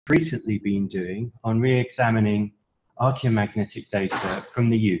recently been doing on re-examining archaeomagnetic data from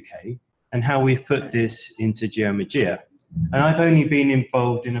the UK and how we've put this into GeoMagia. And I've only been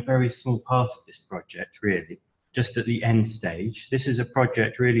involved in a very small part of this project, really, just at the end stage. This is a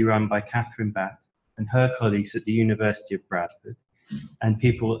project really run by Catherine Batt and her colleagues at the University of Bradford and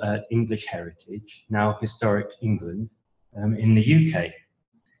people at English Heritage, now Historic England, in the UK.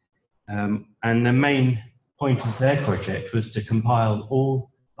 And the main point of their project was to compile all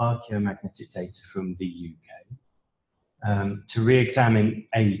archaeomagnetic data from the UK to re-examine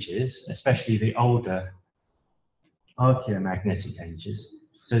ages, especially the older archaeomagnetic ages,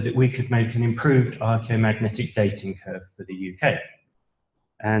 so that we could make an improved archaeomagnetic dating curve for the UK.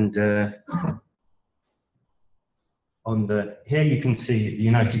 And here you can see the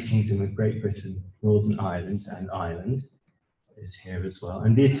United Kingdom of Great Britain, Northern Ireland, and Ireland is here as well.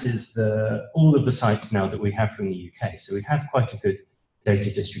 And this is all of the sites now that we have from the UK. So we have quite a good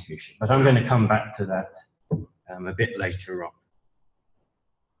data distribution, but I'm going to come back to that a bit later on.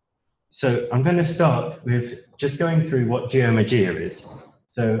 So I'm going to start with just going through what GeoMagia is.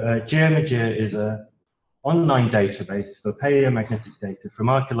 So GeoMagia is an online database for paleomagnetic data from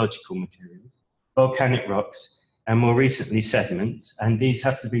archaeological materials, volcanic rocks, and more recently sediments, and these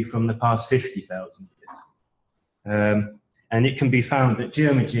have to be from the past 50,000 years. And it can be found at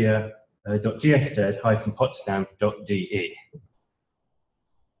geomagia.gfz-potsdam.de.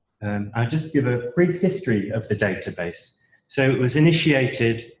 I'll just give a brief history of the database. So it was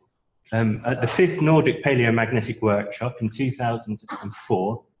initiated at the 5th Nordic Paleomagnetic Workshop in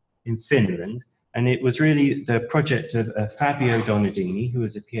 2004 in Finland, and it was really the project of Fabio Donadini, who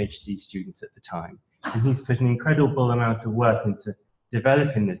was a PhD student at the time, and he's put an incredible amount of work into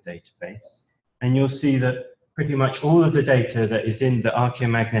developing this database. And you'll see that pretty much all of the data that is in the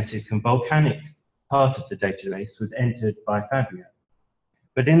archaeomagnetic and volcanic part of the database was entered by Fabio.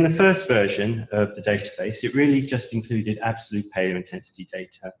 But in the first version of the database, it really just included absolute paleointensity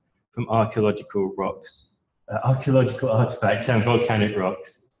data from archaeological rocks, archaeological artifacts and volcanic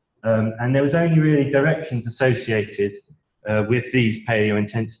rocks. And there was only really directions associated with these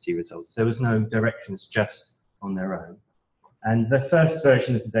paleointensity results. There was no directions just on their own. And the first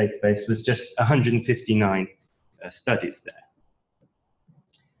version of the database was just 159 studies there.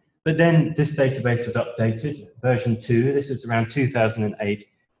 But then this database was updated, version 2, this is around 2008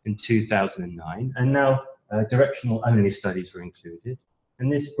 and 2009, and now directional only studies were included. And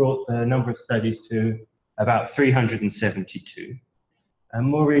this brought the number of studies to about 372. And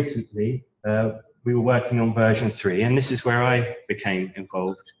more recently, we were working on version 3, and this is where I became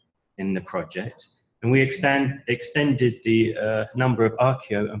involved in the project. And we extended the number of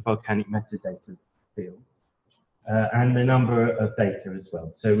archaeo and volcanic metadata fields and the number of data as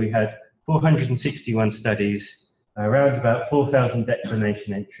well. So we had 461 studies, around about 4,000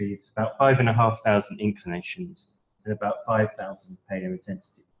 declination entries, about 5,500 inclinations, and about 5,000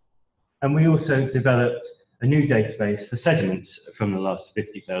 paleointensity. And we also developed a new database for sediments from the last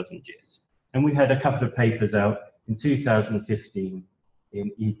 50,000 years. And we had a couple of papers out in 2015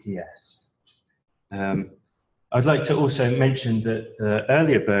 in EPS. I'd like to also mention that the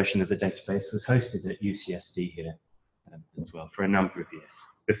earlier version of the database was hosted at UCSD here as well for a number of years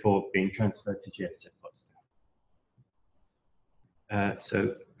before being transferred to GFZ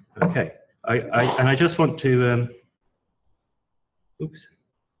Potsdam. Okay, I just want to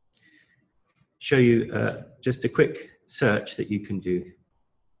show you just a quick search that you can do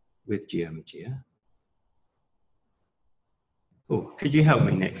with GeoMagia. Oh, could you help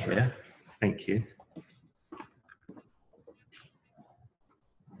me, Nick, here? Thank you.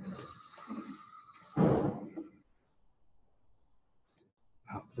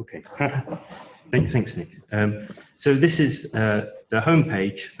 Oh, okay. Thanks, Nick. So this is the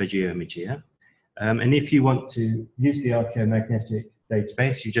homepage for GeoMagia. And if you want to use the archaeomagnetic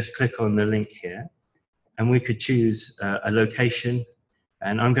database, you just click on the link here. And we could choose a location.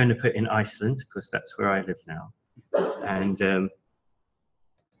 And I'm going to put in Iceland, because that's where I live now. And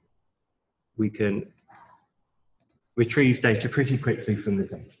we can retrieve data pretty quickly from the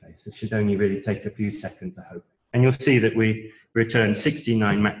database. It should only really take a few seconds, I hope. And you'll see that we return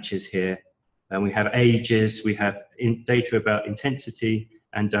 69 matches here. And we have ages, we have data about intensity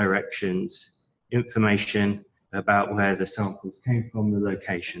and directions, information about where the samples came from, the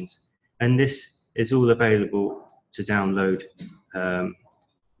locations. And this is all available to download in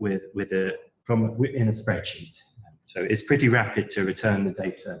a spreadsheet. So it's pretty rapid to return the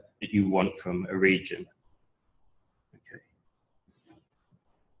data that you want from a region. Okay.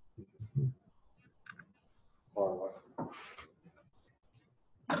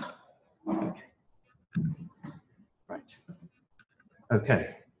 Right.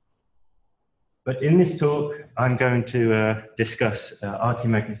 Okay. But in this talk, I'm going to discuss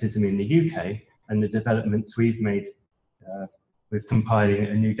archaeomagnetism in the UK and the developments we've made with compiling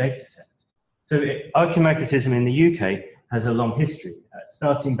a new data set. So archaeomagnetism in the UK has a long history,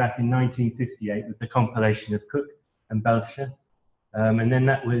 starting back in 1958 with the compilation of Cook and Belcher. And then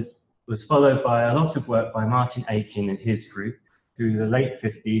that was followed by a lot of work by Martin Aitken and his group through the late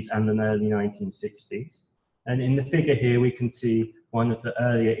 50s and the early 1960s. And in the figure here, we can see one of the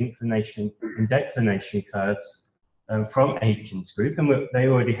earlier inclination and declination curves from Aitken's group. And they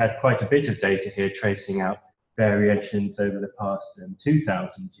already had quite a bit of data here tracing out variations over the past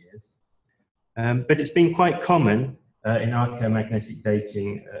 2,000 years. But it's been quite common in archaeomagnetic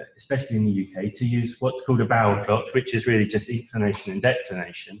dating, especially in the UK, to use what's called a bow plot, which is really just inclination and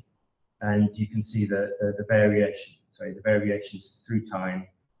declination. And you can see the variations through time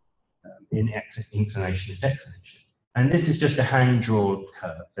in inclination and declination. And this is just a hand-drawn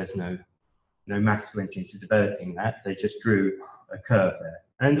curve. There's no maths went into developing that. They just drew a curve there.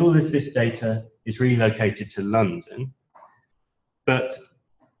 And all of this data is relocated to London. But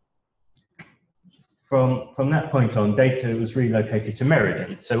from that point on, data was relocated to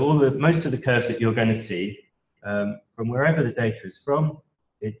Meriden. So most of the curves that you're going to see, from wherever the data is from,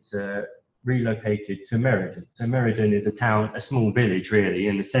 it's relocated to Meriden. So Meriden is a small village really,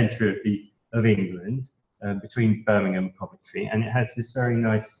 in the centre of England, between Birmingham and Coventry, and it has this very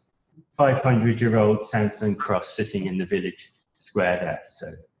nice 500-year-old sandstone cross sitting in the village square there. So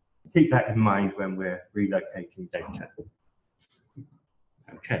keep that in mind when we're relocating data.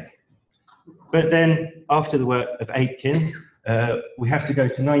 Okay. But then, after the work of Aitken, we have to go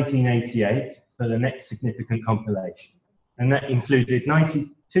to 1988 for the next significant compilation. And that included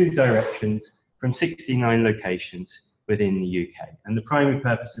 92 directions from 69 locations within the UK. And the primary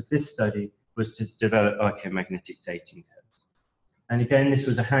purpose of this study was to develop archaeomagnetic dating curves. And again, this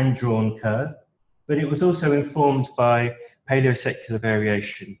was a hand-drawn curve, but it was also informed by paleosecular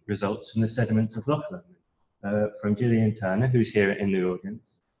variation results from the sediments of Loch Lomond from Gillian Turner, who's here in the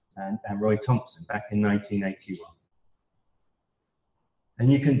audience, and Roy Thompson back in 1981.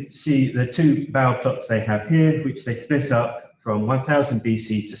 And you can see the two bow plots they have here, which they split up from 1000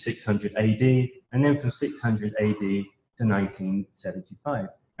 BC to 600 AD, and then from 600 AD to 1975.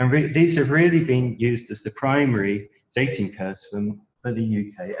 And these have really been used as the primary dating curves for the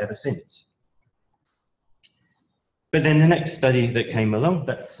UK ever since. But then the next study that came along,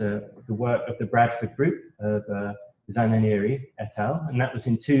 that's the work of the Bradford group of Zananiri et al., and that was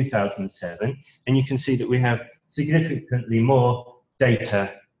in 2007. And you can see that we have significantly more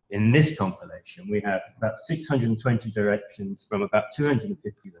data in this compilation. We have about 620 directions from about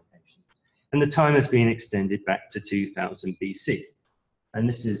 250 locations, and the time has been extended back to 2000 BC. And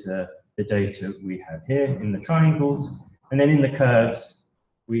this is the data we have here in the triangles, and then in the curves,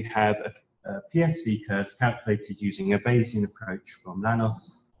 we have PSV curves calculated using a Bayesian approach from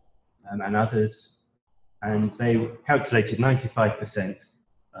Lanos and others. And they calculated 95%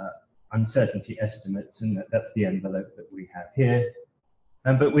 uncertainty estimates, and that's the envelope that we have here.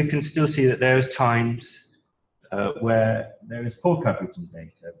 But we can still see that there is times where there is poor coverage in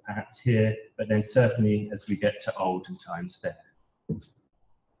data, perhaps here, but then certainly as we get to olden times there.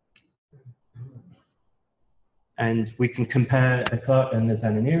 And we can compare the Clark and the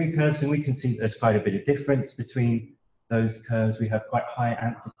Zananiri curves, and we can see there's quite a bit of difference between those curves. We have quite high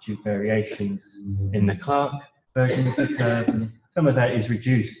amplitude variations in the Clark version of the curve, and some of that is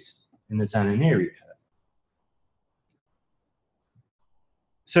reduced in the Zananiri curve.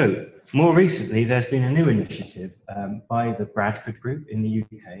 So, more recently, there's been a new initiative by the Bradford group in the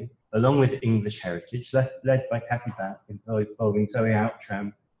UK, along with English Heritage, led by Kathy Batt, involving Zoe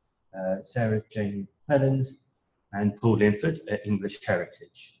Outram, Sarah Jane Helland, and Paul Linford at English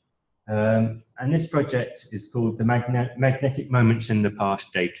Heritage. And this project is called the Magnetic Moments in the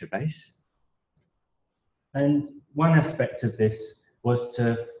Past database. And one aspect of this was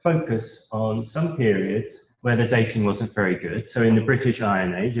to focus on some periods where the dating wasn't very good. So in the British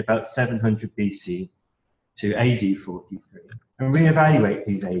Iron Age, about 700 BC to AD 43, and reevaluate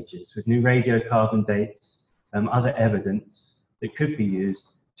these ages with new radiocarbon dates, other evidence that could be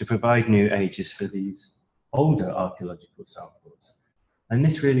used to provide new ages for these older archaeological samples. And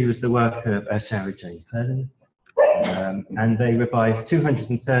this really was the work of Sarah Jane Helland, and they revised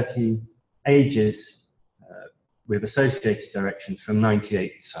 230 ages with associated directions from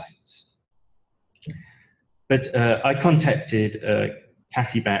 98 sites. But I contacted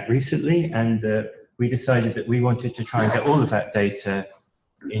Kathy Batt recently, and we decided that we wanted to try and get all of that data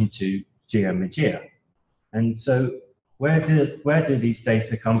into GeoMagia. And so where do these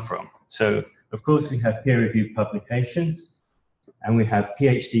data come from? So, of course, we have peer-reviewed publications, and we have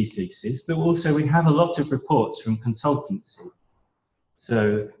PhD theses, but also we have a lot of reports from consultancy.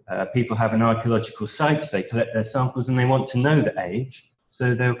 So people have an archaeological site, they collect their samples and they want to know the age.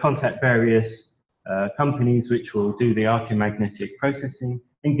 So they'll contact various companies which will do the archaeomagnetic processing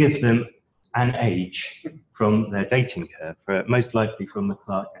and give them an age from their dating curve, most likely from the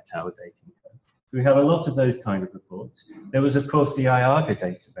Clark et al. Dating curve. We have a lot of those kind of reports. There was, of course, the IAGA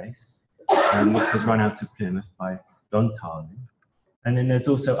database, which was run out of Plymouth by Don Carlin. And then there's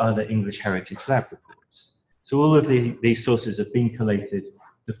also other English Heritage Lab reports. So all of these sources have been collated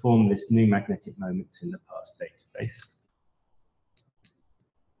to form this new magnetic moments in the past database.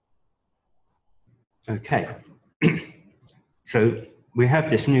 Okay, so we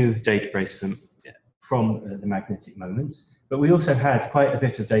have this new database from the magnetic moments, but we also had quite a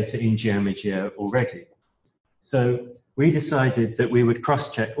bit of data in GeoMagia already. So we decided that we would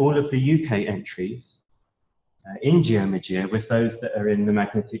cross-check all of the UK entries in GeoMagia with those that are in the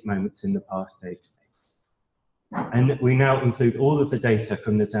magnetic moments in the past database. And we now include all of the data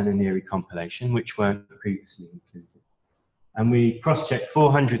from the Zananiri compilation, which weren't previously included. And we cross-checked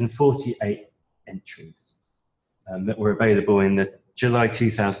 448 entries that were available in the July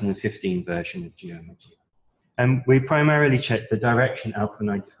 2015 version of GeoMagia. And we primarily checked the direction alpha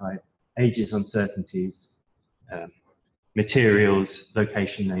 95, ages, uncertainties, materials,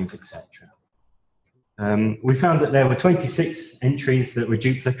 location names, etc. We found that there were 26 entries that were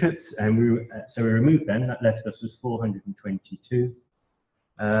duplicates, and so we removed them. That left us with 422.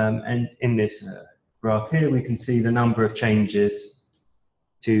 And in this graph here, we can see the number of changes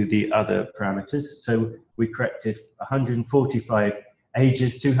to the other parameters. So we corrected 145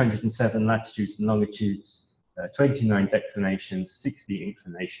 ages, 207 latitudes and longitudes, 29 declinations, 60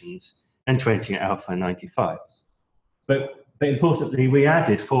 inclinations, and 20 alpha 95s. But importantly, we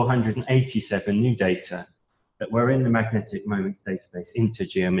added 487 new data that were in the magnetic moments database into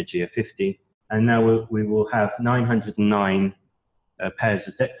GeoMagia 50, and now we will have 909 pairs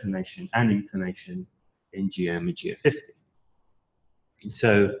of declination and inclination in GeoMagia 50.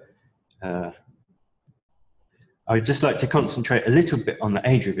 So I'd just like to concentrate a little bit on the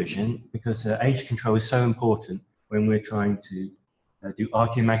age revision, because age control is so important when we're trying to do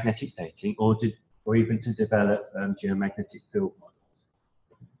archaeomagnetic dating or even to develop geomagnetic field models.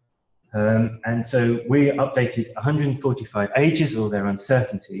 And so we updated 145 ages or their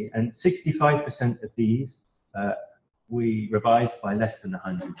uncertainty, and 65% of these we revised by less than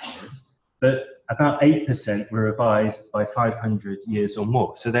 100 years, but about 8% were revised by 500 years or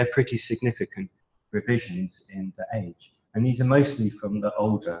more. So they're pretty significant revisions in the age. And these are mostly from the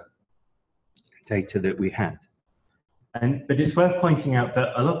older data that we had. But it's worth pointing out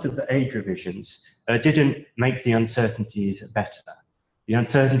that a lot of the age revisions didn't make the uncertainties better. The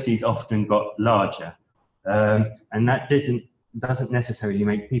uncertainties often got larger, and that doesn't necessarily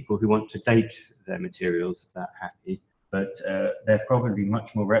make people who want to date their materials that happy, but they're probably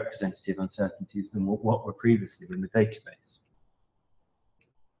much more representative uncertainties than what were previously in the database.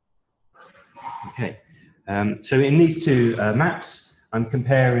 Okay, so in these two maps, I'm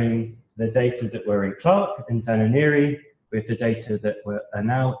comparing the data that were in Clark and Zananiri with the data that are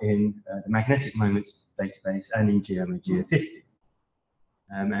now in the magnetic moments database and in GeoMagia 50.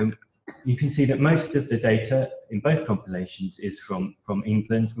 And you can see that most of the data in both compilations is from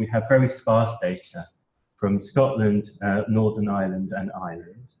England. We have very sparse data from Scotland, Northern Ireland, and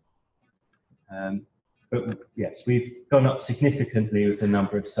Ireland. But yes, we've gone up significantly with the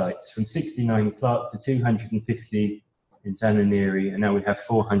number of sites, from 69 in Clark to 250 in Zananiri, and now we have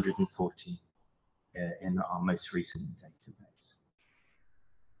 440 in our most recent database.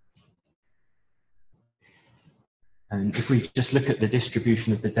 And if we just look at the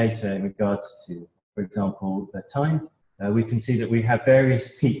distribution of the data in regards to, for example, the time, we can see that we have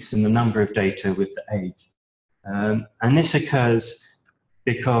various peaks in the number of data with the age. And this occurs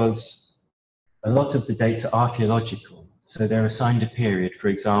because a lot of the data are archaeological, so they're assigned a period, for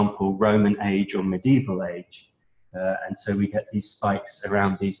example, Roman age or medieval age, and so we get these spikes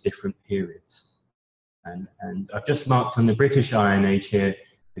around these different periods. And I've just marked on the British Iron Age here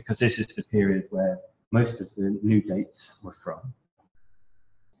because this is the period where most of the new dates were from.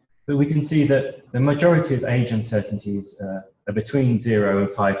 But we can see that the majority of age uncertainties are between 0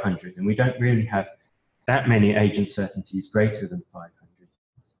 and 500, and we don't really have that many age uncertainties greater than 500.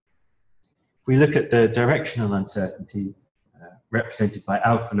 If we look at the directional uncertainty represented by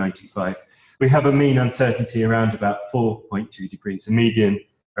alpha 95, we have a mean uncertainty around about 4.2 degrees, a median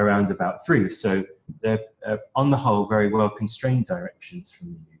around about 3. So they're, on the whole, very well constrained directions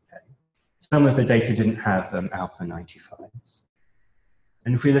from the UK. Some of the data didn't have alpha 95s.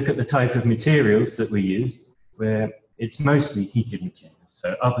 And if we look at the type of materials that we used, we're it's mostly heated materials,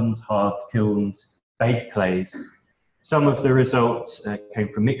 so ovens, hearths, kilns, baked clays. Some of the results came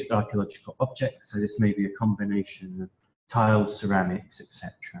from mixed archaeological objects, so this may be a combination of tiles, ceramics,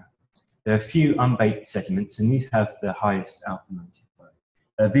 etc. There are a few unbaked sediments, and these have the highest alpha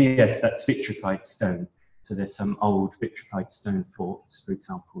 95. VS, that's vitrified stone, so there's some old vitrified stone forts, for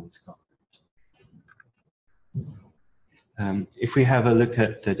example, in Scotland. If we have a look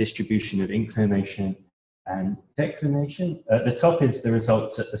at the distribution of inclination and declination, at the top is the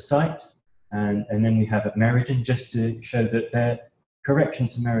results at the site, and then we have at Meriden, just to show that their correction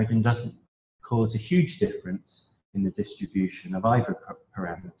to Meriden doesn't cause a huge difference in the distribution of either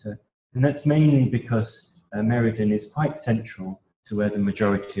parameter, and that's mainly because Meriden is quite central to where the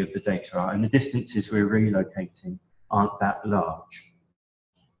majority of the data are, and the distances we're relocating aren't that large.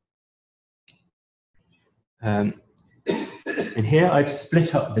 And here I've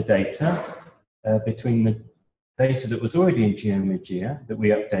split up the data between the data that was already in GeoMagia that we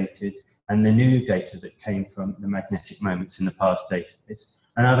updated and the new data that came from the magnetic moments in the past database.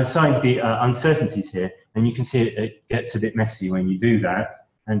 And I've assigned the uncertainties here, and you can see it gets a bit messy when you do that.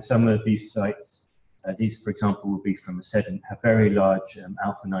 And some of these sites, these, for example, will be from a sediment, have very large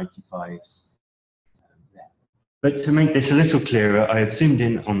alpha 95s there. But to make this a little clearer, I have zoomed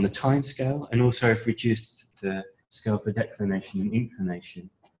in on the time scale, and also I've reduced the scale for declination and inclination.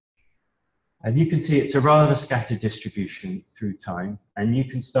 And you can see it's a rather scattered distribution through time, and you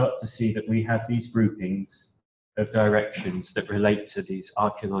can start to see that we have these groupings of directions that relate to these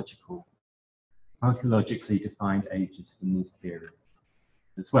archaeologically defined ages from these periods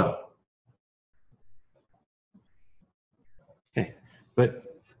as well. Okay,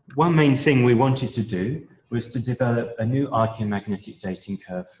 but one main thing we wanted to do was to develop a new archaeomagnetic dating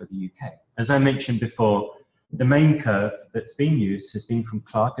curve for the UK. As I mentioned before, the main curve that's been used has been from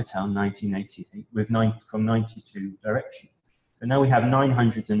Clark et al. 1988 with from 92 directions. So now we have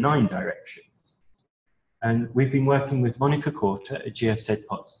 909 directions. And we've been working with Monica Corter at GFZ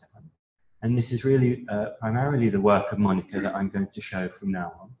Potsdam. And this is really primarily the work of Monica that I'm going to show from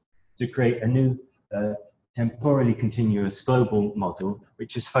now on, to create a new temporally continuous global model,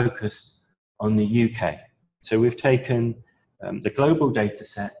 which is focused on the UK. So we've taken the global data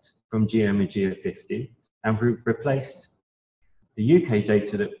set from GeoMagia 50, and we've replaced the UK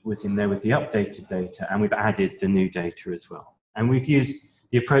data that was in there with the updated data, and we've added the new data as well. And we've used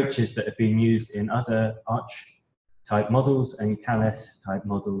the approaches that have been used in other Arch-type models and CalS-type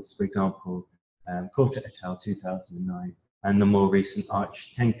models, for example, Corter et al. 2009, and the more recent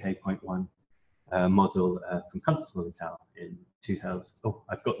Arch 10K.1 model from Constable et al. In 2000. Oh,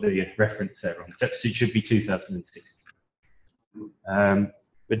 I've got the reference there wrong. It should be 2006.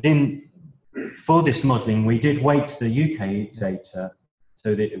 But for this modeling, we did weight the UK data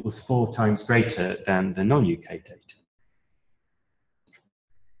so that it was 4 times greater than the non-UK data.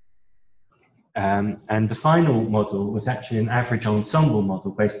 And the final model was actually an average ensemble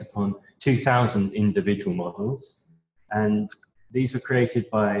model based upon 2,000 individual models. And these were created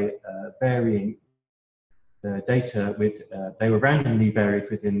by varying the data with, they were randomly varied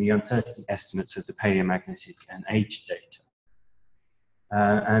within the uncertainty estimates of the paleomagnetic and age data.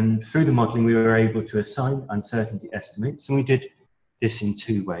 And through the modeling, we were able to assign uncertainty estimates, and we did this in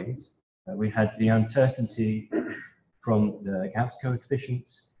 2 ways. We had the uncertainty from the Gauss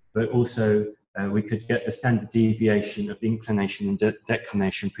coefficients, but also we could get the standard deviation of the inclination and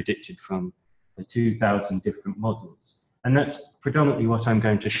declination predicted from the 2,000 different models. And that's predominantly what I'm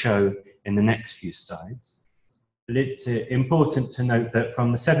going to show in the next few slides. But it's important to note that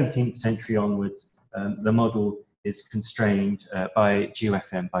from the 17th century onwards, the model is constrained by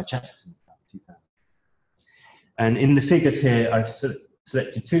GeoFM by Jackson. And in the figures here, I've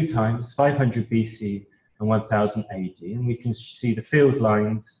selected 2 times, 500 BC and 1000 AD, and we can see the field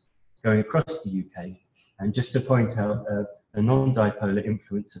lines going across the UK. And just to point out a non-dipolar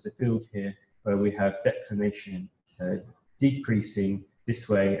influence of the field here, where we have declination decreasing this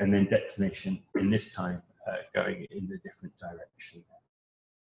way, and then declination in this time going in the different direction.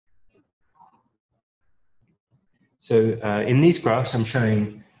 So in these graphs, I'm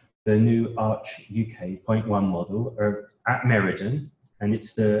showing the new Arch UK 0.1 model at Meriden, and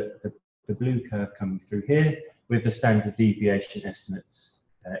it's the blue curve coming through here with the standard deviation estimates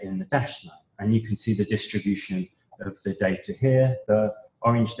in the dashed line. And you can see the distribution of the data here. The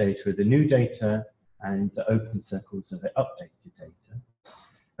orange data are the new data, and the open circles are the updated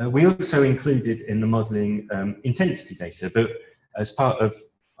data. We also included in the modeling intensity data, but as part of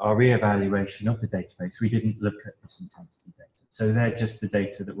our re-evaluation of the database, we didn't look at this intensity data. So they're just the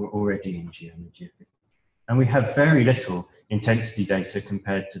data that were already in GeoMagia 50. And we have very little intensity data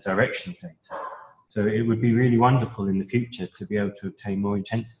compared to directional data. So it would be really wonderful in the future to be able to obtain more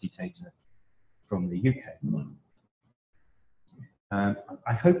intensity data from the UK.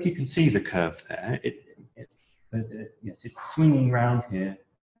 I hope you can see the curve there. Yes, it's swinging around here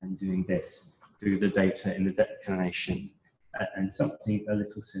and doing this through the data in the declination, and something a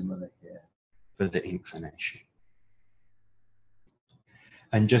little similar here for the inclination.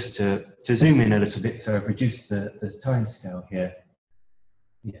 And just to zoom in a little bit, so I've reduced the time scale here.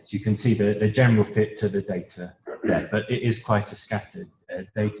 Yes, you can see the general fit to the data there, but it is quite a scattered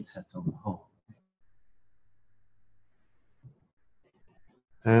data set on the whole.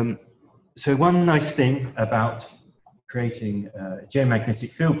 So one nice thing about creating a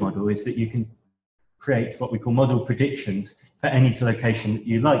geomagnetic field model is that you can create what we call model predictions for any location that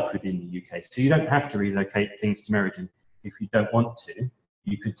you like within the UK. So you don't have to relocate things to Meriden if you don't want to.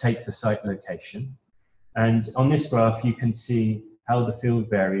 You could take the site location. And on this graph, you can see how the field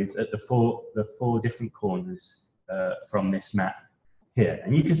varies at the four different corners from this map here.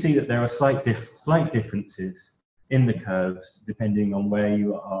 And you can see that there are slight differences in the curves depending on where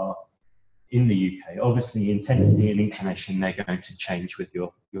you are in the UK. Obviously, intensity and inclination, they're going to change with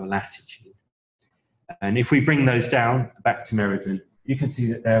your latitude. And if we bring those down back to Meriden, you can see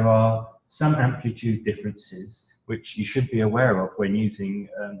that there are some amplitude differences which you should be aware of when using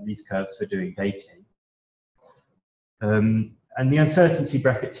these curves for doing dating. And the uncertainty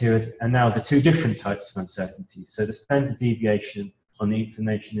brackets here are now the two different types of uncertainty. So the standard deviation on the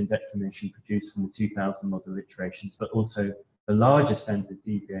inclination and declination produced from the 2000 model iterations, but also the larger standard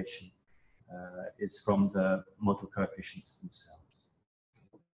deviation is from the model coefficients themselves.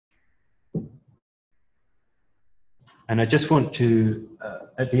 And I just want to,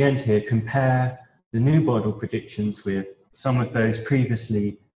 at the end here, compare the new model predictions with some of those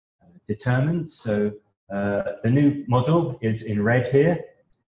previously determined. So the new model is in red here,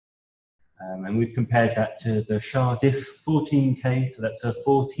 and we've compared that to the Shah diff 14K, so that's a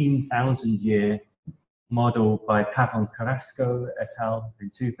 14,000-year model by Pavon Carrasco et al. In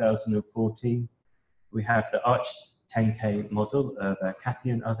 2014. We have the Arch 10K model of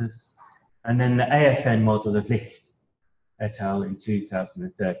Kathy and others, and then the AFN model of Licht et al. In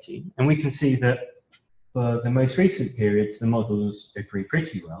 2013. And we can see that for the most recent periods, the models agree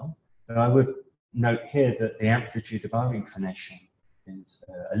pretty well. But I would note here that the amplitude of our inclination is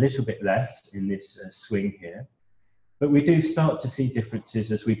a little bit less in this swing here. But we do start to see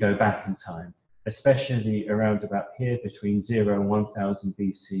differences as we go back in time, especially around about here between 0 and 1000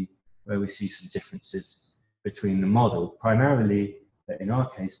 BC, where we see some differences between the model, primarily in our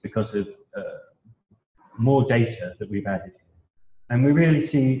case because of more data that we've added here. And we really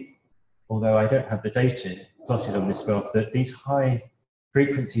see, although I don't have the data plotted on this graph, that these high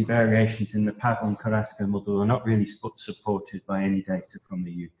frequency variations in the Pavon Carrasco model are not really supported by any data from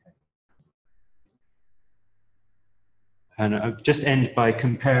the UK. And I'll just end by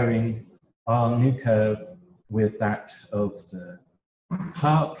comparing our new curve with that of the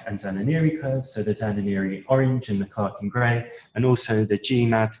Clark and Zananiri curves. So the Zananiri orange and the Clark in grey, and also the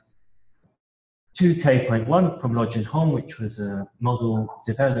GMAD 2K.1 from Lodge and Holm, which was a model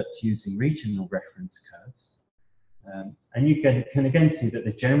developed using regional reference curves. And you can again see that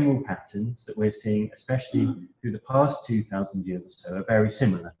the general patterns that we're seeing, especially through the past 2,000 years or so, are very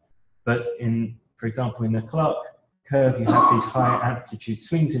similar. But for example, in the Clark curve, you have these high amplitude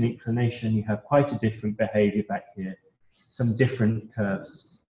swings in inclination. You have quite a different behavior back here. Some different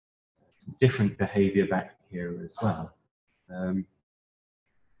curves, different behavior back here as well.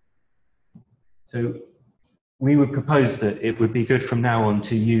 So we would propose that it would be good from now on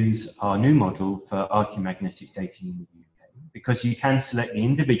to use our new model for archaeomagnetic dating in the UK, because you can select the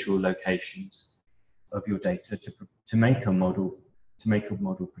individual locations of your data to make a model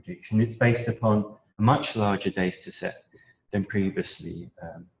prediction. It's based upon a much larger data set than previously.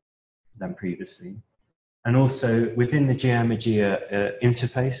 And also within the GeoMagia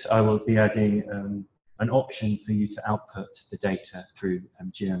interface, I will be adding an option for you to output the data through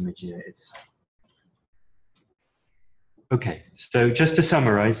GeoMagia itself. Okay, so just to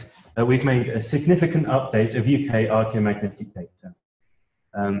summarize, we've made a significant update of UK archaeomagnetic data.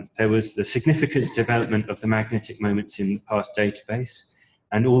 There was the significant development of the magnetic moments in the past database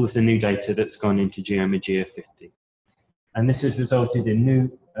and all of the new data that's gone into GeoMagia 50. And this has resulted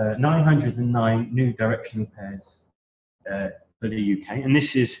in 909 new directional pairs for the UK. And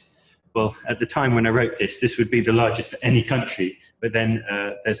this is, well, at the time when I wrote this, this would be the largest for any country. But then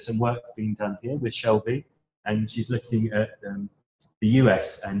there's some work being done here with Shelby, and she's looking at the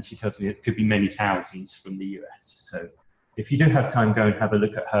US, and she tells me it could be many thousands from the US. So if you do have time, go and have a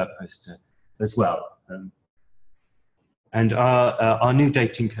look at her poster as well. And our new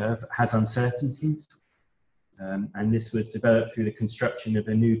dating curve has uncertainties, and this was developed through the construction of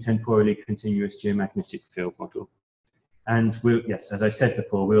a new temporally continuous geomagnetic field model. And yes, as I said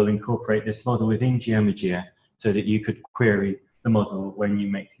before, we'll incorporate this model within GeoMagia so that you could query the model when you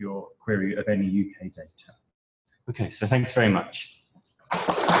make your query of any UK data. Okay, so thanks very much.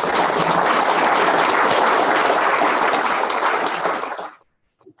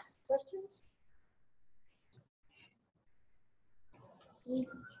 Questions?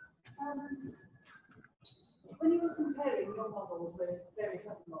 When you were comparing your model with various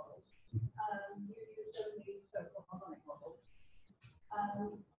other models, you used only spherical harmonic models.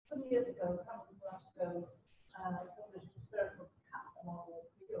 Some years ago, Captain Glasgow published the spherical cat model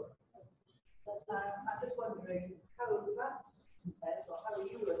for Europe. I'm just wondering how that compares, or how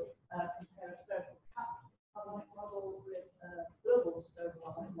you would compare a spherical cat harmonic model with a global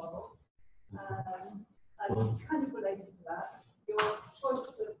spherical harmonic model. And kind of related to that, your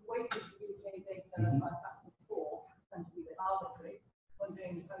choice of weighting UK data by factor 4 tends to be a bit arbitrary.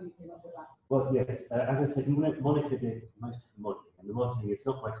 Wondering how you came up with that. Well, yes, as I said, Monica did most of the modelling, and the modelling is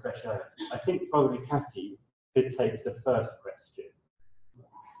not my speciality. I think probably Kathy could take the first question. Is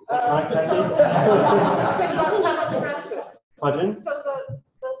that right, Kathy? Pardon? So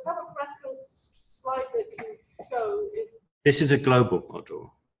the Pablo slide that you show is... This is a global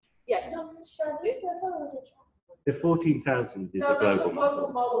model. Yes. The 14,000 is a global model.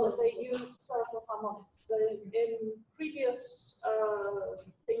 Model that they use spherical harmonics. So in previous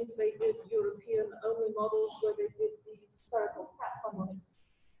things, they did European-only models where they did the spherical cat harmonics.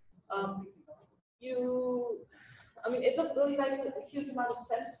 I mean, it doesn't really make a huge amount of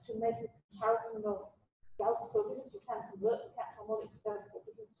sense to make a comparison of Gauss coefficients. You can convert the cat harmonics to Gauss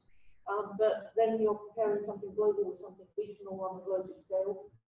coefficients, but then you're comparing something global with something regional on a global scale.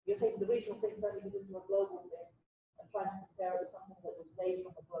 You're taking the regional thing, turning it into a global thing, and trying to compare it with something that was made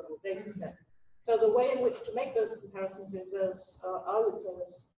from a global data set. So the way in which to make those comparisons is, as I would say,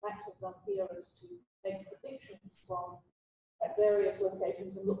 as Max has done here, is to make predictions from various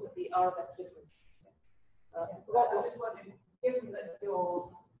locations and look at the RMS differences. I was just wondering, given that your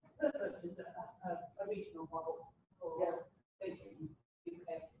purpose is a regional model for dating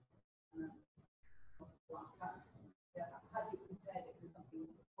UK, have you compared it with something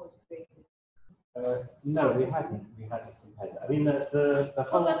post-dated? No, we hadn't. We hadn't compared it. I mean, the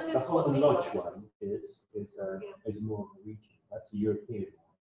whole lodge one is more of a region. That's a European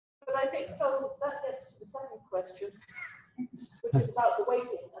one. But I think so. That gets to the second question, which is about the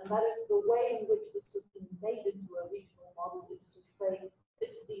weighting, and that is the way in which this has been made into a regional model is to say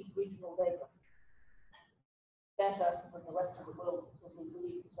it's these regional data better than the rest of the world because we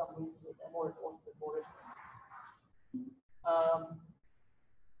believe for some reason that they're more important and more interesting.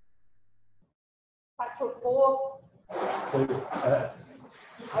 Factor 4. So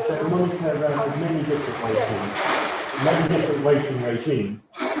Monica ran many different weighting regimes,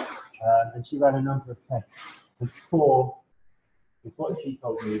 and she ran a number of tests. And 4 is what she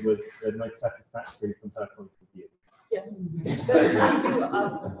told me was the most satisfactory from her point of view. Yes.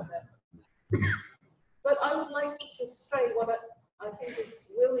 But I would like to say what I think is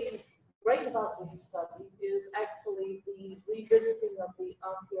really great about this study is actually the revisiting of the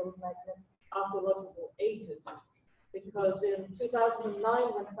archaeological ages. Because in 2009,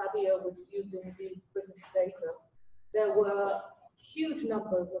 when Fabio was using these British data, there were huge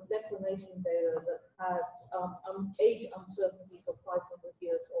numbers of declination data that had age uncertainties of 500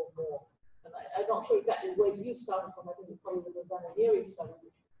 years or more. And I'm not sure exactly where you started from. I think it's probably the Zaninieri study,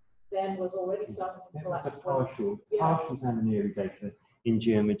 which then was already starting to collapse. It's a partial Zaninieri data in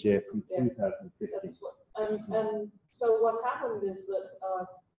GeoMagia from 2015. And so what happened is that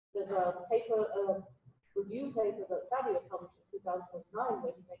there's a paper, review paper that Fabio published in 2009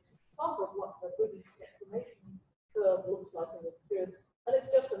 where he makes a plot of what the British declination curve looks like in this period. And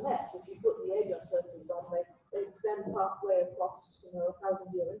it's just a mess. If you put the age uncertainties on, they extend halfway across,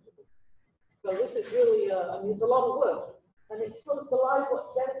 1,000-year intervals. So this is really, I mean, it's a lot of work. And it sort of belies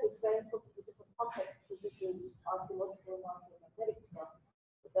what Dennis is saying, puts it in a different context, because this is archaeological and archaeomagnetic stuff.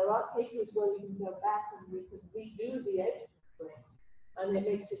 But there are cases where we can go back and we can redo the age constraints. And it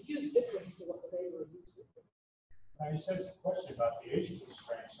makes a huge difference to what the data are used to. Now, you said a question about the age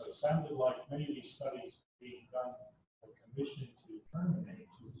constraints, so it sounded like many of these studies being done or commissioned to determine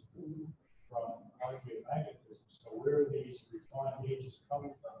ages from archaeomagnetism. So where are these refined ages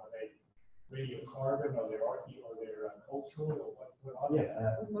coming from? Are they radiocarbon, or they're cultural, or what are they?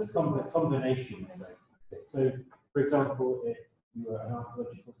 A combination of those. So, for example, if you are an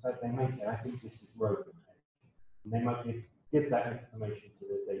archaeological site, they may say, I think this is Roman age. And they might give that information to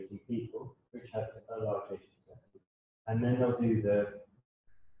the dating people, which has a large age uncertainty. and then they'll do the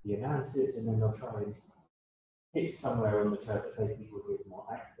analysis, and then they'll try and hit somewhere on the curve that they think will be more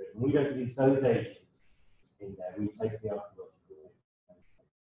accurate. And we don't use those agents in there. We take the archaeological agents.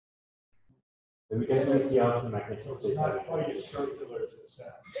 So we don't use the archaeomagnetic. It's not quite as circular as it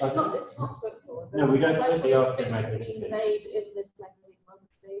sounds. It's not circular. No, we don't put the There's archaeomagnetic been in. made in this magnetic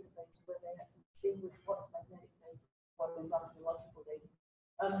moment database where they have to distinguish what's magnetic data, what is archaeological data.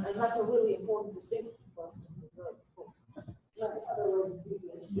 And that's a really important distinction for us to observe.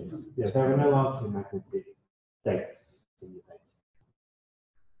 Yes. Yeah, there are no archaeomagnetic dates in the data.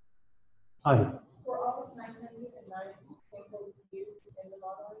 Hi. Were all of 900 and 9 samples used in the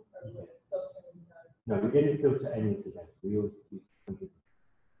modeling, or was it filtered in the? No, we didn't filter any of the data. We always use 100.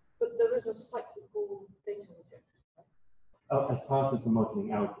 But there is a cyclical data rejection. Oh, as part of the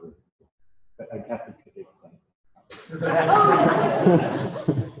modeling algorithm. But I have to do the same.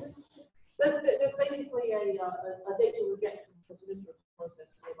 There's basically a data rejection process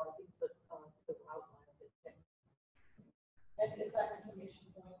whereby things that are outliers get checked. And is that information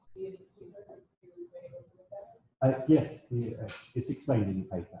going to be in the future? Yes, it's explained in the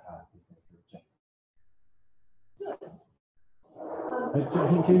paper how the data rejected. I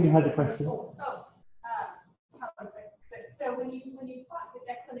think Julie has a question. So when you plot the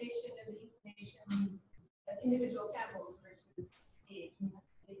declination and the inclination as individual samples versus a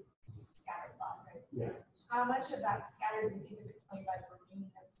scatter plot, right? Yeah. How much of that scattered you think is explained by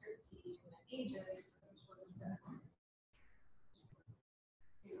remaining uncertainty in the ages as opposed to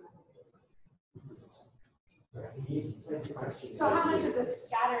so how much of the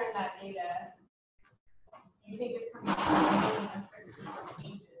scatter in that data you think is coming from remaining uncertainty from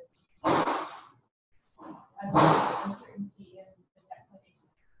ages as opposed to uncertainty in the declination?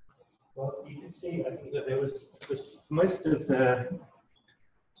 Well, you can see, I think that there was most of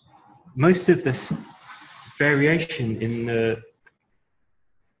this variation in the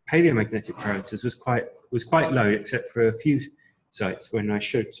paleomagnetic parameters was quite low, except for a few sites when I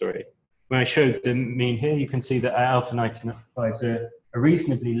showed the mean here. You can see that our alpha 95s are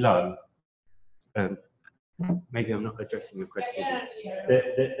reasonably low. Maybe I'm not addressing your question.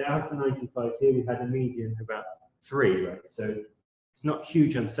 The alpha 95s here, we had a median of about 3, right? So it's not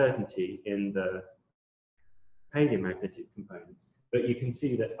huge uncertainty in the paleomagnetic components, but you can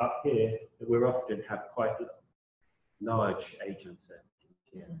see that up here that we often have quite large age uncertainty.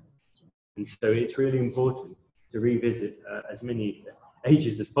 Yeah. And so it's really important to revisit as many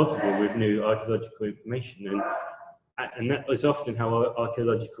ages as possible with new archaeological information. And that was often how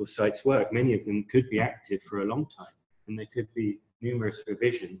archaeological sites work. Many of them could be active for a long time, and there could be numerous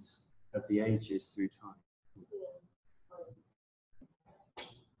revisions of the ages through time.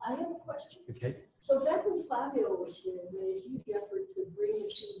 I have a question. Okay. So back when Fabio was here, we made a huge effort to bring the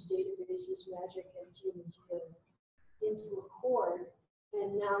two databases, MagIC and Geomagia, into Accord.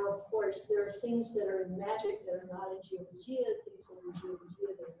 And now, of course, there are things that are in MagIC that are not in Geomagia, things that are in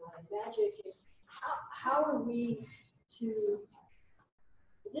Geomagia that are not in MagIC. How are we to,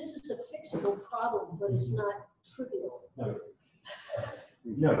 this is a fixable problem, but it's not trivial. No,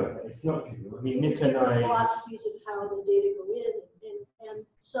 it's not trivial. I mean, Nick and different I. philosophies of how the data go in, and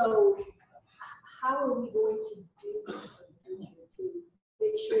so how are we going to do this in the future to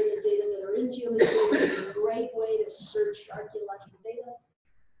make sure the data that are in Geomagia is a great way to search archaeological data,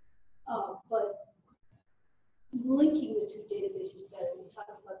 but linking the two databases better. We talked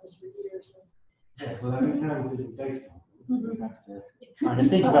about this for years. Yeah, well, I mean, how we do the data, we have to kind of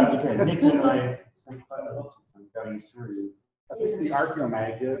think about it again. Nick and I spent quite a lot of time going through. I think the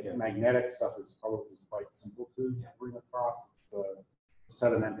archaeomagnetic stuff is probably quite simple to bring across. It's the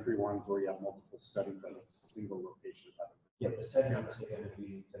sedimentary ones where you have multiple studies at a single location. Yeah, the sediments are going to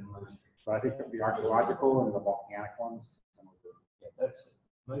be the most. But I think the archaeological and the volcanic ones. Yeah, that's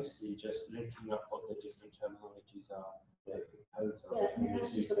mostly just linking up what the different terminologies are. The codes are. Yeah, and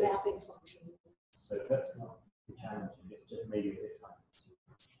that's just a mapping function. So that's not challenging. It's just maybe a bit time.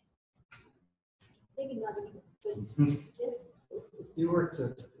 Maybe not even, but If you were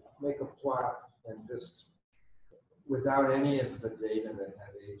to make a plot and just without any of the data that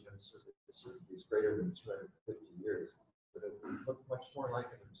had age uncertainties greater than 250 years, would it look much more like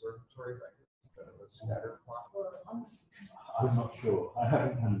an observatory record instead of a scatter plot? I'm not sure. I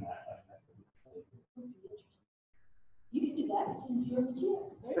haven't done that. you can do that. It's in Geomagia.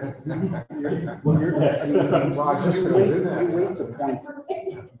 Well, Yes. well, I was just going to do that. We wait to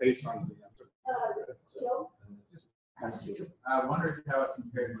point based on the Joe? I wondered how it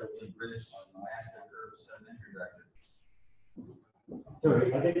compared with the British master curve sedimentary record.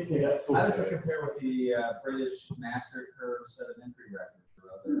 Sorry, I didn't hear that. How does it compare with the British master curve sedimentary record for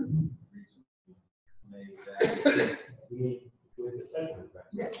other reasons? Maybe that with the segment.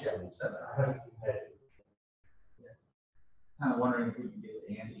 Yeah, seven. I haven't compared it. Kind of wondering if we can get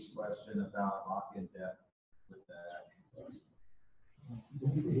to Andy's question about lock-in depth with that.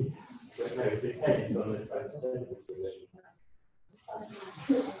 Maybe. But no, it depends on the size of the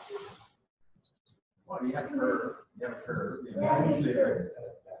Well, you have a curve. You have a curve. Yeah, You see it.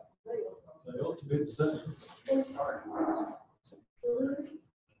 The ultimate sentence.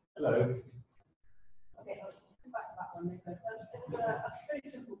 Hello. Okay, I'll come back to that one later. It's a very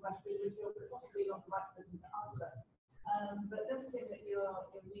simple question, which you're possibly not the right person to answer. But noticing that your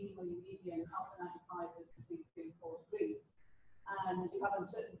mean or your median alpha 95 is between 2 and 4 degrees, and you have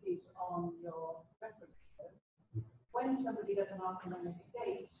uncertainties on your reference curve, when somebody does an archimagnetic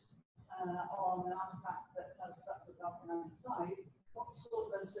gauge on an artifact that has stuck with alpha 95, what sort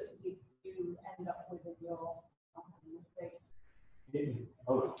of uncertainty do you end up with in your archimagnetic gauge?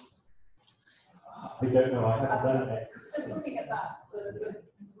 Oh, I don't know. I haven't done it. Just looking at that, sort of with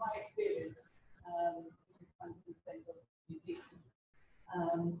my experience, kind of things of museum,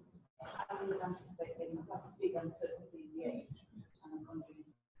 I would anticipate getting quite a big uncertainty in the age.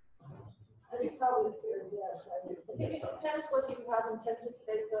 I think probably fair, yes. I think It depends whether you have intensity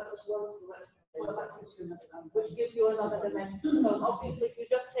data as well as direction, Which gives you another dimension. So obviously, if you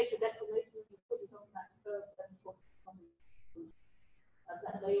just take a declination and you put it on that curve, then of course it's coming through. And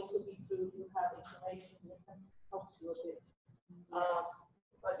then they also be through who have information that helps you a bit.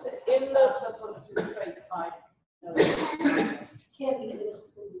 But In in the- some sort of 225, no. can't be this,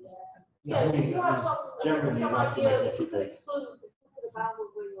 could be that. Yeah, if you have some Generally, like the idea, if you magnetic exclude the boundary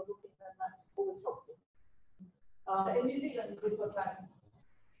where you're looking, then that's always helpful. In New Zealand, we've got about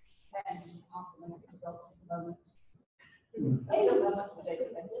 10 archimagnetic results at the moment. I don't have much of a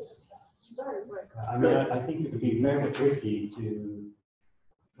database. It's very great. I mean, I think it would be very tricky to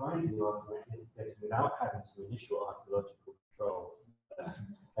try and do archimagnetic data without having some initial archaeological control.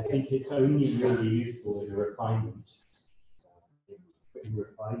 I think it's only really useful in refinement, in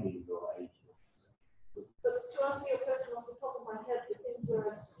refining your agent. But to answer your question off the top of my head, the things where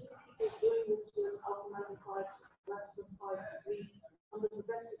I've seen people doing this with alpha-magnified less than 5 degrees, under the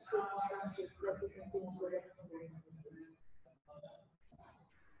best of circumstances, representing things where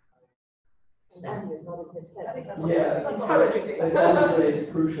Andy is not in his head. I think that's Yeah, that's encouraging. it's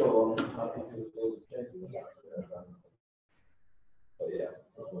obviously crucial on how to do those changes. But yeah.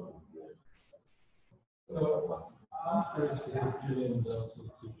 So, I'm interested in Julian's answer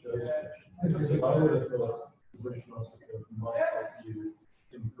to Joe's question. I would have thought the British massacre might help you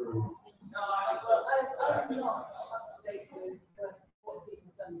improve. Well, I'm not up to date with what people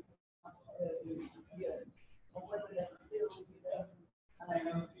have done in recent years, or whether they're still using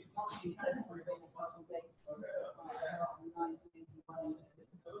multi-category partial dates.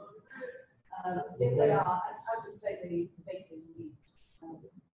 If they are, I would say the data needs.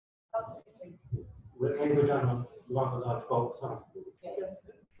 They were done on one large bulk sample. Yes,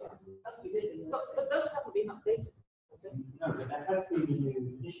 as we did in the. But those haven't been updated. No, but there has been a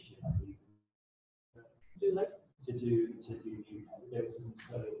new initiative, I think, Do like to do new. There was some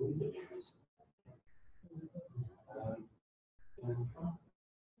window recently.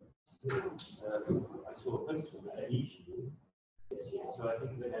 I saw a post from that each year. So I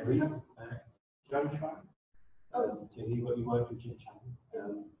think that every John Chan. Oh, so he worked with Jim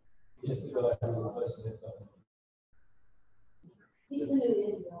Chan. Yes, the guy who was posting it up. He's the new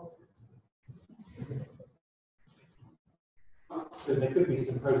Indian. So there could be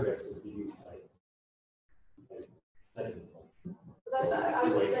some progress in the UK. But I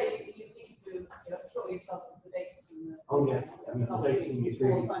would say you need to show yourself with the dates and the. Oh yes, I mean the dating is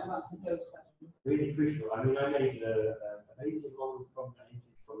really, 4 or 5 months and those questions. really crucial. I mean, I made a basic model from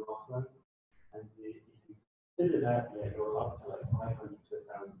Iceland, and if you consider that, yeah, you're up to like 500 to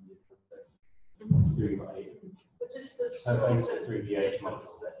 1,000 years of doing what I do. Which is the So sort based of through the age difference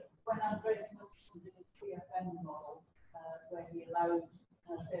model. that when Andreas Wilson did his PFM model, where he allowed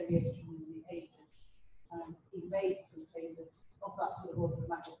variation in the ages, he made some changes of that sort of order of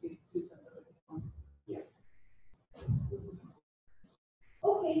magnitude to some of the ones. Yeah.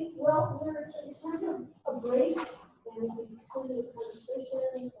 Okay, well, we're taking a break, and we continue this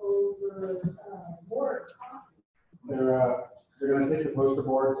conversation over more coffee. They're going to take the poster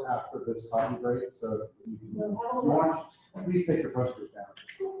boards after this coffee break, so if you So how want, please take your posters down.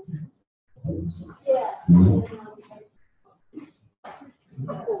 Yeah.